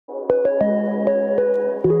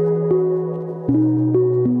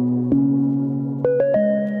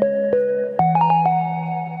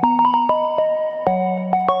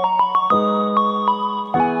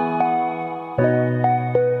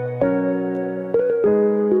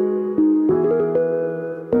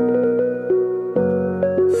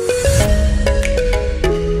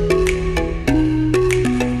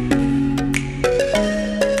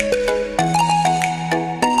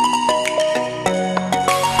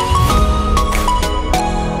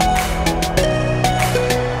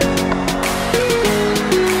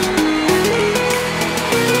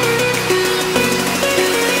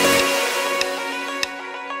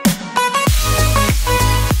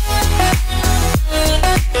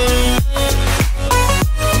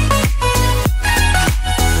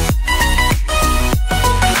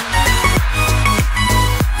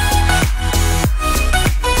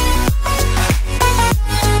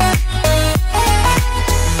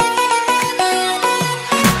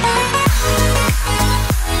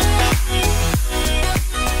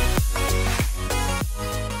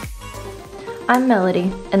I'm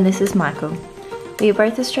Melody and this is Michael. We are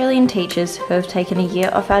both Australian teachers who have taken a year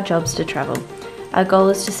off our jobs to travel. Our goal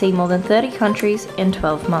is to see more than 30 countries in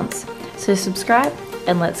 12 months. So subscribe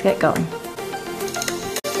and let's get going.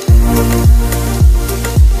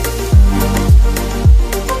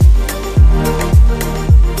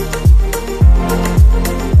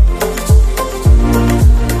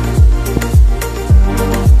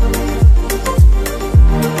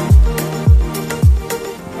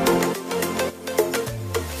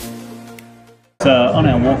 So on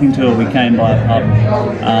our walking tour we came by a pub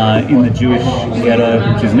in the Jewish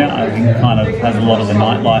ghetto, which is now, I think, kind of has a lot of the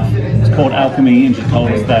nightlife. It's called Alchemy, and she told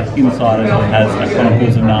us that inside it has a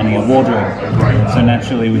Chronicles of Narnia wardrobe. So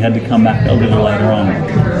naturally we had to come back a little later on.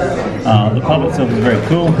 The pub itself is very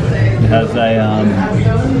cool. It has a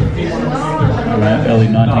early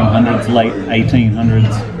 1900s, late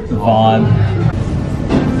 1800s vibe.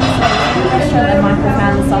 The restaurant that Michael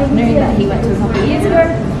found this afternoon that he went to a couple of years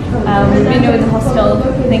ago. We've been doing the hostel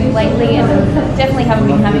thing lately and definitely haven't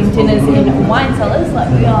been having dinners in wine cellars like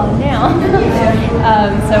we are now.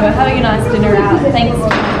 So we're having a nice dinner out. Thanks to my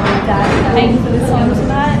dad for paying for this one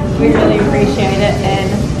tonight. We really appreciate it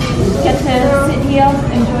and get to sit here,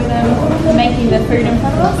 enjoy them making the food in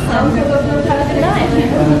front of us and have a good night.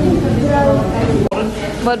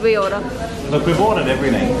 What'd we order? Look, we've ordered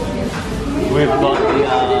everything. We've got the,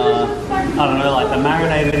 I don't know, like the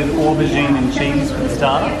marinated aubergine and cheese for the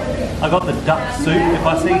starter. I got the duck soup. If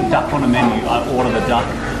I see duck on a menu, I order the duck.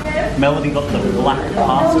 Melody got the black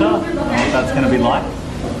pasta. I don't know what that's going to be like.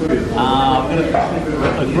 We've got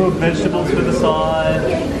the grilled vegetables for the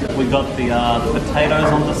side. We got the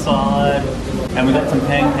potatoes on the side. And we got some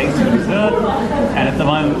pancakes for dessert. And at the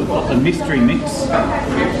moment we've got the mystery mix.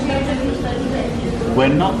 We're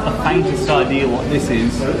not the faintest idea what this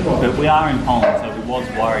is, but we are in Poland, so we was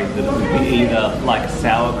worried that it would be either like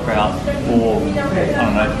sauerkraut or, I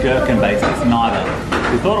don't know, gherkin based. It's neither.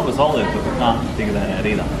 We thought it was olive, but we can't figure that out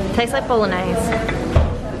either. Tastes like bolognese.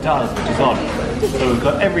 It does, which is odd. So we've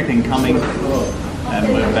got everything coming, and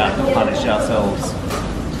we're about to punish ourselves.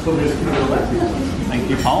 Thank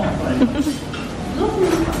you, Poland.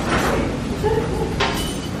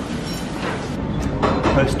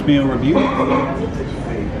 Post-meal review.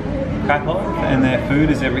 Krakow and their food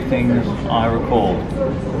is everything I recall.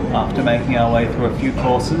 After making our way through a few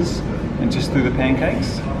courses and just through the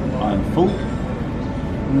pancakes, I'm full.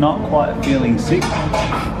 Not quite feeling sick,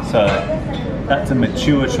 so that's a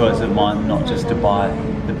mature choice of mine, not just to buy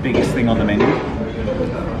the biggest thing on the menu.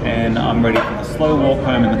 And I'm ready for the slow walk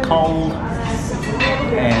home in the cold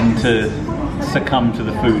and to succumb to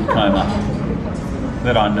the food coma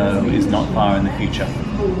that I know is not far in the future.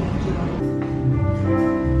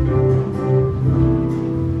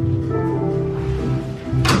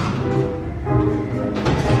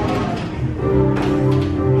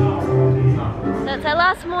 That's our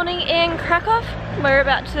last morning in Krakow. We're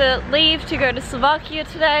about to leave to go to Slovakia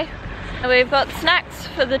today. We've got snacks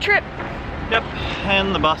for the trip. Yep,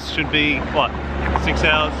 and the bus should be, what, 6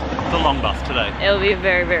 hours? It's a long bus today. It'll be a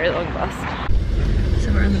very, very long bus.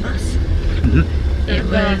 So we're on the bus. It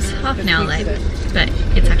was half an hour late, but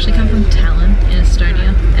it's actually come from Talon in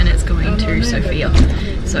Estonia and it's going to Sofia.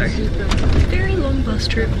 So, very long bus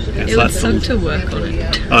trip. It would suck to work on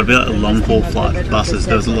it. Oh, it'd be like a long haul flight of buses.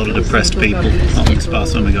 There was a lot of depressed people on this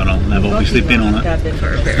bus when we got on. They've obviously been on it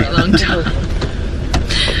for a very long time.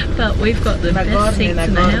 But we've got the best seats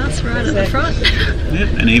in the house right at the front.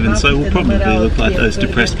 Yep, and even so we'll probably look like those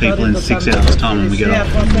depressed people in 6 hours time when we get off.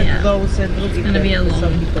 Yeah, it's going to be a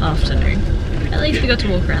long afternoon. At least we got to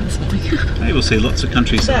walk around this morning. Maybe we'll see lots of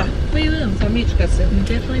countryside. We will. We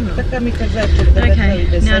definitely will. Okay,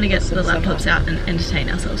 now to get the laptops out and entertain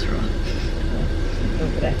ourselves for a while.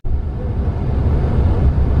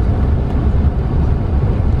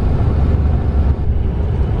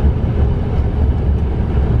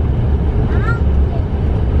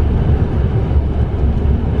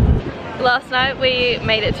 Last night we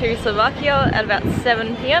made it to Slovakia at about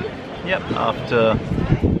 7 PM. Yep, after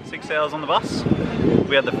 6 hours on the bus.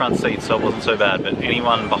 We had the front seat, so it wasn't so bad, but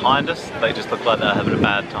anyone behind us, they just looked like they were having a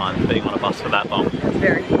bad time being on a bus for that long.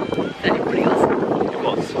 Very pretty awesome. It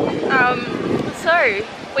was. So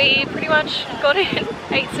we pretty much got in,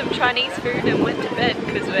 ate some Chinese food and went to bed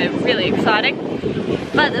because we're really exciting.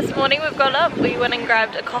 But this morning we've got up, we went and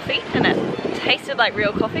grabbed a coffee and it tasted like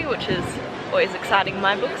real coffee, which is always exciting in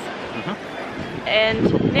my books.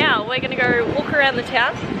 And now we're gonna go walk around the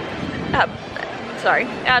town.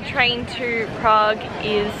 Our train to Prague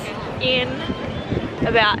is in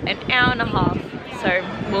about an hour and a half, so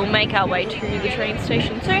we'll make our way to the train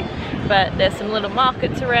station soon. But there's some little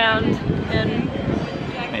markets around and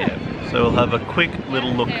So we'll have a quick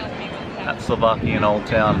little look at Slovakian Old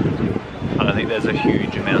Town. I don't think there's a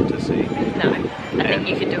huge amount to see. No, I think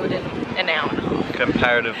you could do it in an hour and a half.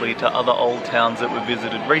 Comparatively to other old towns that we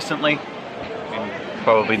visited recently, we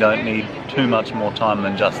probably don't need too much more time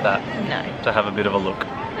than just that to have a bit of a look.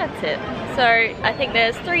 That's it. So I think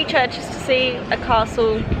there's 3 churches to see, a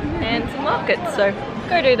castle and some markets, so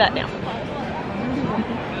go do that now.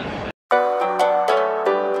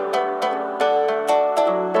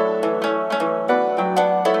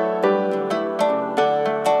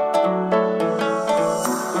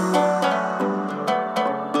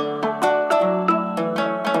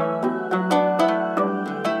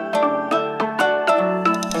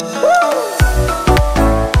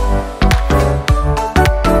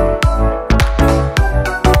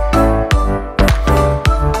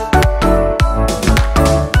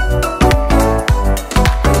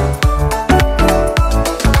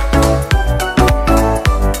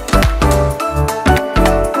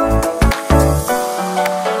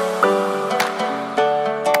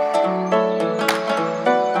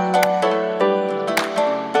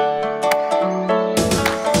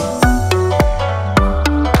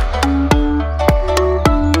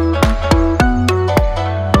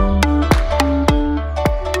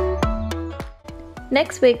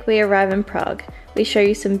 Next week we arrive in Prague. We show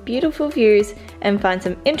you some beautiful views and find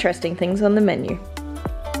some interesting things on the menu.